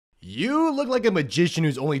You look like a magician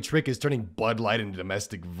whose only trick is turning Bud Light into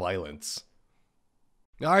domestic violence.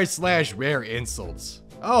 r/RareInsults.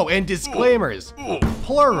 Oh, and disclaimers.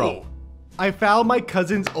 Plural. I found my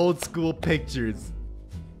cousin's old school pictures.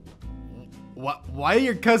 Why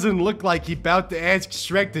your cousin look like he about to ask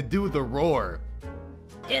Shrek to do the roar?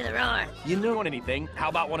 Do the roar. You don't want anything. How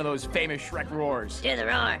about one of those famous Shrek roars? Do the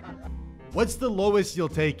roar. What's the lowest you'll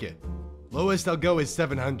take it? Lowest I'll go is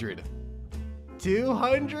 700.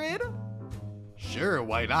 200? Sure,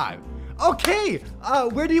 why not? Okay,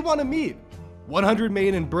 where do you want to meet? 100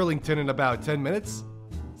 Main in Burlington in about 10 minutes?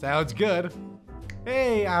 Sounds good.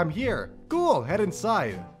 Hey, I'm here. Cool, head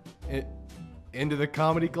inside. Into the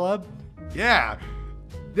comedy club? Yeah,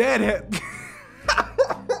 I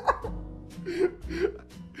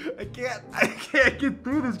can't get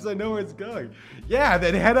through this because I know where it's going. Yeah,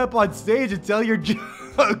 then head up on stage and tell your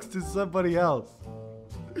jokes to somebody else.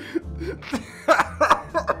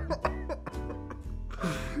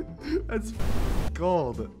 That's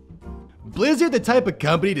gold. Blizzard the type of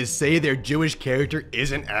company to say their Jewish character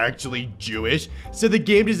isn't actually Jewish, so the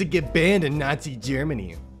game doesn't get banned in Nazi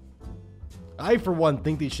Germany. I, for one,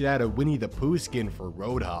 think they should add a Winnie the Pooh skin for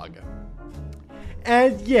Roadhog.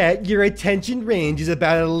 And yet, your attention range is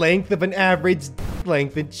about a length of an average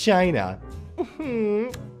length in China.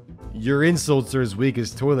 Your insults are as weak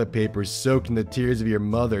as toilet paper soaked in the tears of your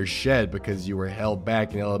mother shed because you were held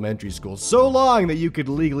back in elementary school so long that you could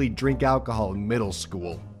legally drink alcohol in middle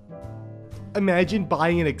school. Imagine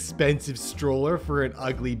buying an expensive stroller for an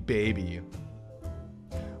ugly baby.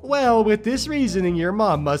 Well, with this reasoning, your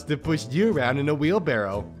mom must have pushed you around in a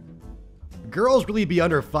wheelbarrow. Girls really be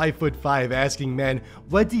under 5'5" asking men,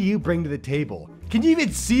 what do you bring to the table? Can you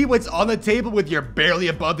even see what's on the table with your barely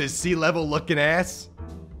above the sea level looking ass?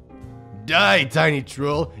 Die, tiny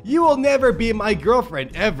troll. You will never be my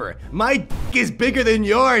girlfriend, ever. My dick is bigger than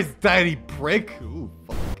yours, tiny prick. Ooh,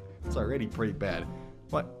 fuck. It's already pretty bad.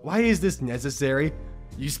 What? Why is this necessary?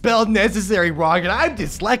 You spelled necessary wrong and I'm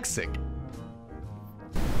dyslexic.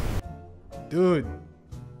 Dude.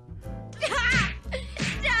 Stop!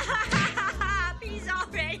 He's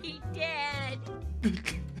already dead.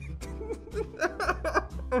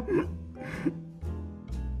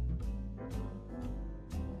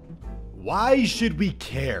 Why should we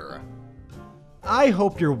care? I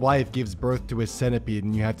hope your wife gives birth to a centipede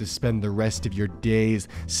and you have to spend the rest of your days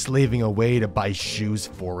slaving away to buy shoes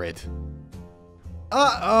for it.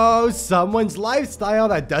 Uh-oh, someone's lifestyle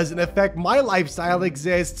that doesn't affect my lifestyle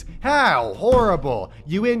exists. How horrible,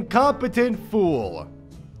 you incompetent fool.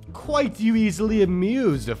 Quite you easily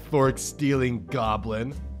amused, a fork-stealing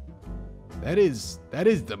goblin. That is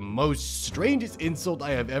the most strangest insult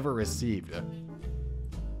I have ever received.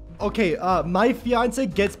 Okay, my fiance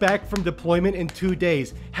gets back from deployment in 2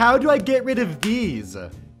 days. How do I get rid of these?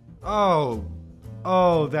 Oh,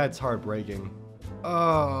 that's heartbreaking.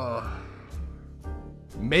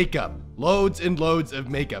 Makeup. Loads and loads of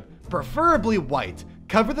makeup. Preferably white.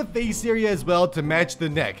 Cover the face area as well to match the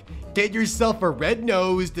neck. Get yourself a red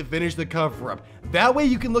nose to finish the cover-up. That way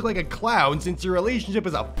you can look like a clown since your relationship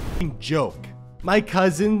is a f***ing joke. My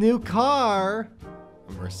cousin new car.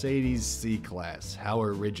 A Mercedes C-Class. How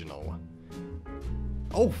original.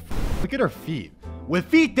 Oh, look at her feet. With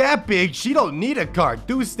feet that big, she don't need a car.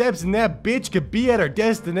 2 steps and that bitch could be at her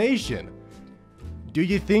destination. Do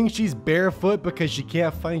you think she's barefoot because she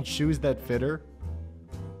can't find shoes that fit her?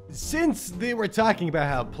 Since they were talking about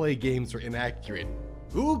how play games were inaccurate,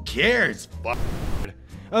 who cares? Fuck.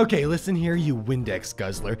 Okay, listen here, you Windex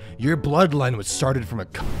guzzler. Your bloodline was started from a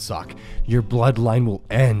cum sock. Your bloodline will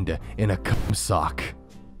end in a cum sock.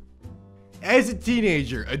 As a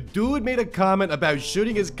teenager, a dude made a comment about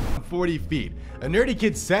shooting his cum 40 feet. A nerdy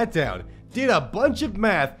kid sat down, did a bunch of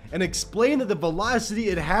math, and explained that the velocity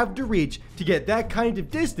it'd have to reach to get that kind of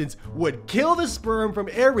distance would kill the sperm from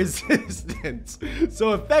air resistance.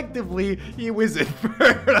 So effectively, he was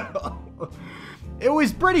infertile. It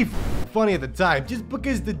was pretty funny at the time, just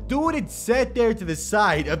because the dude had sat there to the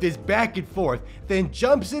side of this back and forth, then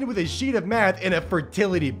jumps in with a sheet of math and a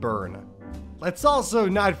fertility burn. Let's also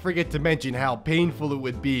not forget to mention how painful it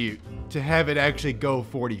would be to have it actually go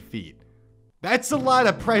 40 feet. That's a lot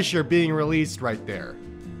of pressure being released right there.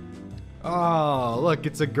 Oh, look,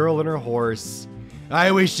 it's a girl and her horse.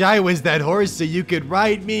 I wish I was that horse so you could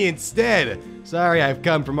ride me instead. Sorry, I've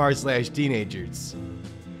come from r/teenagers.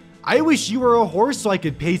 I wish you were a horse so I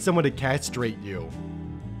could pay someone to castrate you.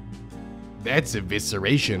 That's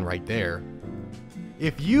evisceration right there.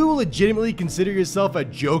 If you legitimately consider yourself a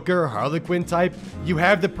Joker or Harlequin type, you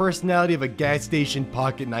have the personality of a gas station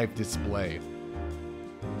pocket knife display.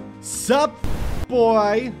 Sup,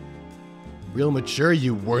 boy? Real mature,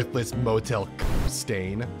 you worthless motel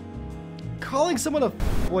stain. Calling someone a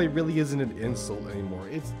boy really isn't an insult anymore.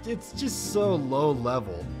 It's just so low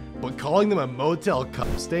level. But calling them a motel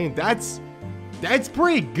stain, that's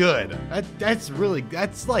pretty good.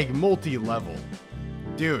 That's like multi-level.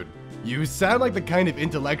 Dude, you sound like the kind of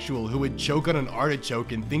intellectual who would choke on an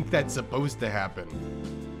artichoke and think that's supposed to happen.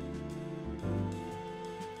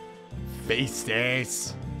 Face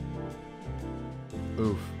ass.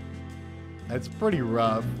 Oof. That's pretty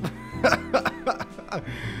rough.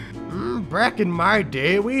 Back in my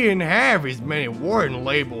day, we didn't have as many warning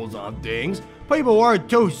labels on things. People weren't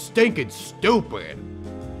too stinking stupid.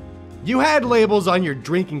 You had labels on your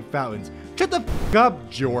drinking fountains. Shut the f up,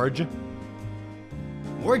 George.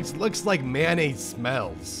 Morgz looks like mayonnaise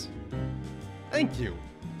smells. Thank you.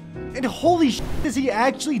 And holy shit, does he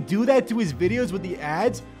actually do that to his videos with the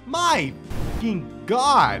ads? My fucking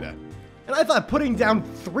god. And I thought putting down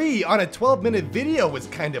 3 on a 12-minute video was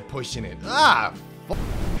kind of pushing it. Ah, fuck.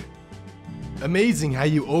 Amazing how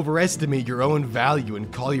you overestimate your own value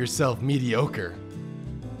and call yourself mediocre.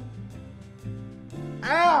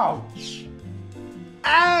 Ouch!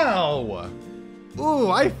 Ow!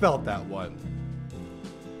 Ooh, I felt that one.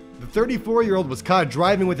 The 34-year-old was caught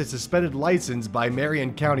driving with a suspended license by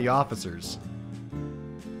Marion County officers.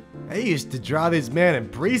 I used to draw this man in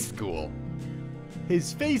preschool.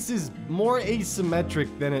 His face is more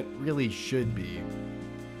asymmetric than it really should be.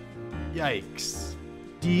 Yikes.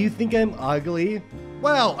 Do you think I'm ugly?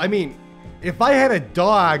 Well, I mean, if I had a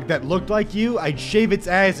dog that looked like you, I'd shave its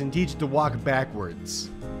ass and teach it to walk backwards.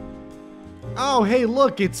 Oh, hey,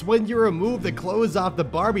 look, it's when you remove the clothes off the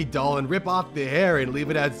Barbie doll and rip off the hair and leave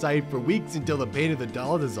it outside for weeks until the paint of the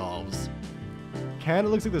doll dissolves. Kinda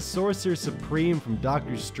looks like the Sorcerer Supreme from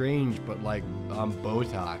Doctor Strange, but like,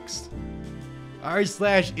 Botox.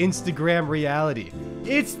 r/Instagram reality.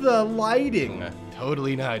 It's the lighting.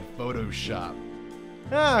 Totally not Photoshop.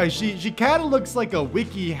 Ah, she kinda looks like a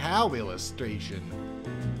WikiHow illustration.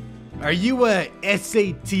 Are you a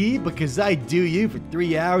SAT? Because I do you for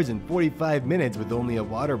 3 hours and 45 minutes with only a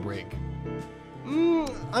water break.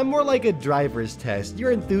 I'm more like a driver's test.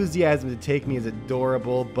 Your enthusiasm to take me is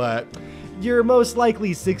adorable, but you're most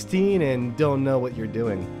likely 16 and don't know what you're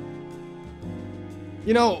doing.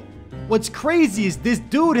 You know, what's crazy is this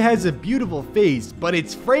dude has a beautiful face, but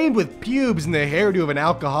it's framed with pubes and the hairdo of an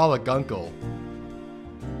alcoholic uncle.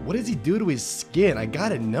 What does he do to his skin? I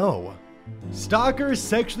gotta know. Stalker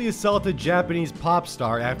sexually assaulted Japanese pop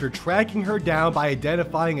star after tracking her down by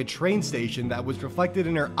identifying a train station that was reflected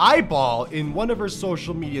in her eyeball in one of her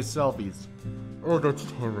social media selfies. Oh,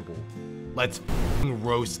 that's terrible. Let's f***ing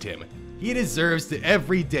roast him. He deserves to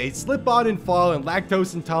every day slip on and fall in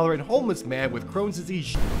lactose intolerant homeless man with Crohn's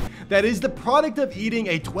disease that is the product of eating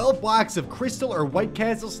a 12 box of Crystal or White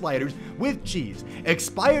Castle sliders with cheese,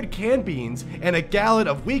 expired canned beans, and a gallon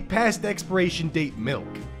of week past expiration date milk.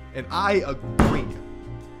 And I agree.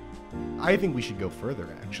 I think we should go further,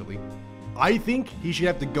 actually. I think he should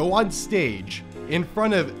have to go on stage in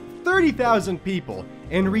front of 30,000 people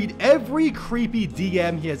and read every creepy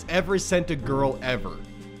DM he has ever sent a girl ever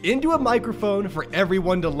into a microphone for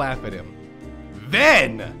everyone to laugh at him.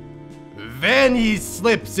 Then he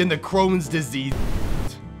slips in the Crohn's disease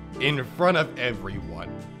in front of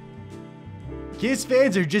everyone. Kiss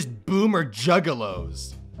fans are just boomer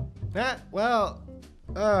juggalos.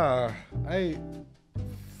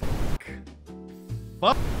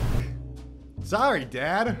 Fuck. Sorry,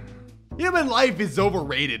 Dad. Human life is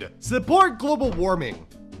overrated. Support global warming.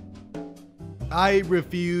 I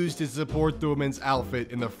refuse to support the woman's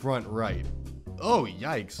outfit in the front right. Oh,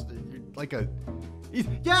 yikes. Like a...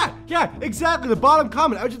 Yeah, exactly. The bottom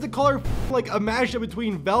comment. I was just to call her like a mashup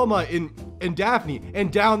between Velma and Daphne.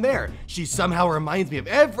 And down there, she somehow reminds me of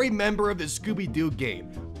every member of the Scooby-Doo game.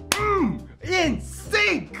 In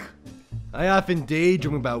sync! I often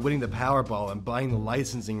daydream about winning the Powerball and buying the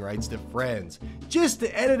licensing rights to Friends, just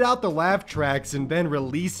to edit out the laugh tracks and then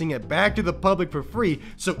releasing it back to the public for free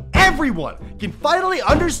so everyone can finally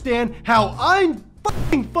understand how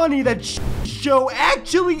unfucking funny that show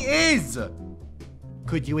actually is!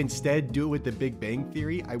 Could you instead do it with the Big Bang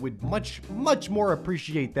Theory? I would much more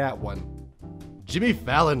appreciate that one. Jimmy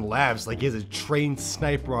Fallon laughs like he has a trained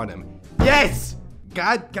sniper on him. Yes!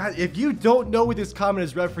 God, if you don't know what this comment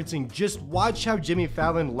is referencing, just watch how Jimmy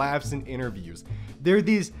Fallon laughs in interviews. There are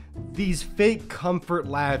these fake comfort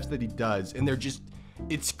laughs that he does, and they're just,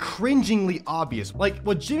 it's cringingly obvious. Like,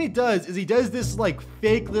 what Jimmy does is he does this like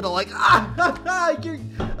fake little like,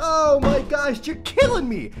 oh my gosh, you're killing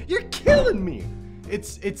me. You're killing me.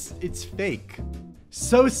 It's fake.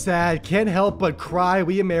 So sad, can't help but cry.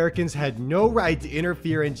 We Americans had no right to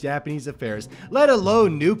interfere in Japanese affairs, let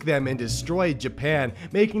alone nuke them and destroy Japan,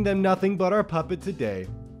 making them nothing but our puppet today.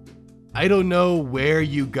 I don't know where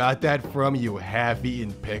you got that from, you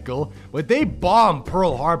half-eaten pickle, but they bombed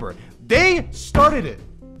Pearl Harbor. They started it.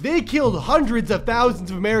 They killed hundreds of thousands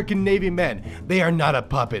of American Navy men. They are not a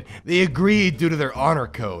puppet. They agreed due to their honor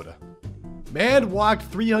code. Man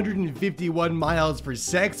walked 351 miles for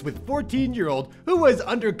sex with 14-year-old who was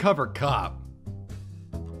undercover cop.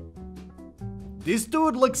 This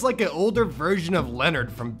dude looks like an older version of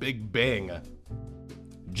Leonard from Big Bang.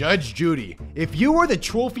 Judge Judy, if you were the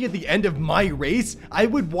trophy at the end of my race, I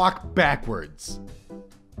would walk backwards.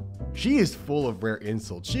 She is full of rare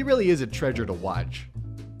insults. She really is a treasure to watch.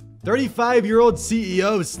 35-year-old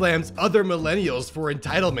CEO slams other millennials for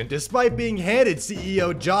entitlement despite being handed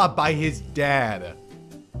CEO job by his dad.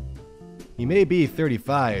 He may be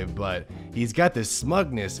 35, but he's got the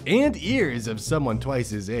smugness and ears of someone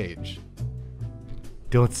twice his age.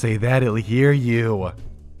 Don't say that, he'll hear you.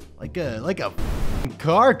 Like a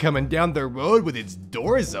car coming down the road with its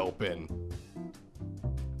doors open.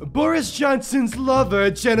 Boris Johnson's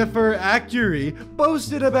lover, Jennifer Accury,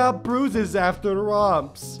 boasted about bruises after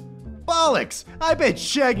romps. Bollocks! I bet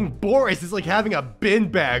shagging Boris is like having a bin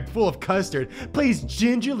bag full of custard placed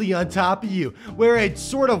gingerly on top of you, where it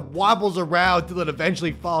sort of wobbles around till it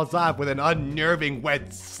eventually falls off with an unnerving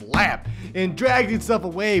wet slap and drags itself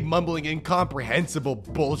away mumbling incomprehensible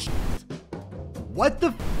bullshit. What the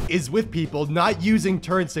f is with people not using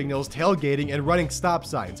turn signals, tailgating, and running stop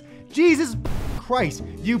signs? Jesus Christ,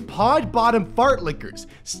 you pod-bottom fart lickers.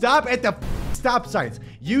 Stop at the stop signs.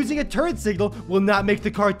 Using a turn signal will not make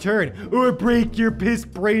the car turn or break your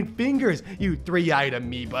piss-brained fingers, you three-eyed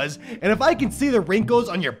amoebas. And if I can see the wrinkles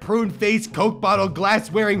on your prune-faced, Coke bottle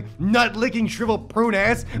glass-wearing, nut-licking, shriveled prune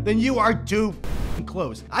ass, then you are too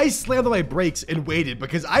close. I slammed on my brakes and waited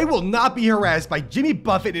because I will not be harassed by Jimmy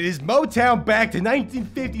Buffett and his Motown back to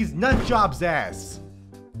 1950s nut job's ass.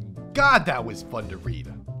 God, that was fun to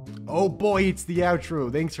read. Oh boy, it's the outro.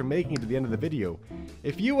 Thanks for making it to the end of the video.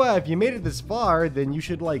 If you made it this far, then you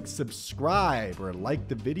should like subscribe or like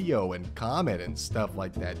the video and comment and stuff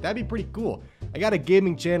like that. That'd be pretty cool. I got a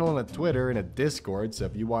gaming channel and a Twitter and a Discord, so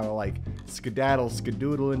if you want to like skedaddle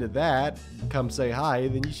into that, come say hi,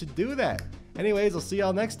 then you should do that. Anyways, I'll see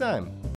y'all next time.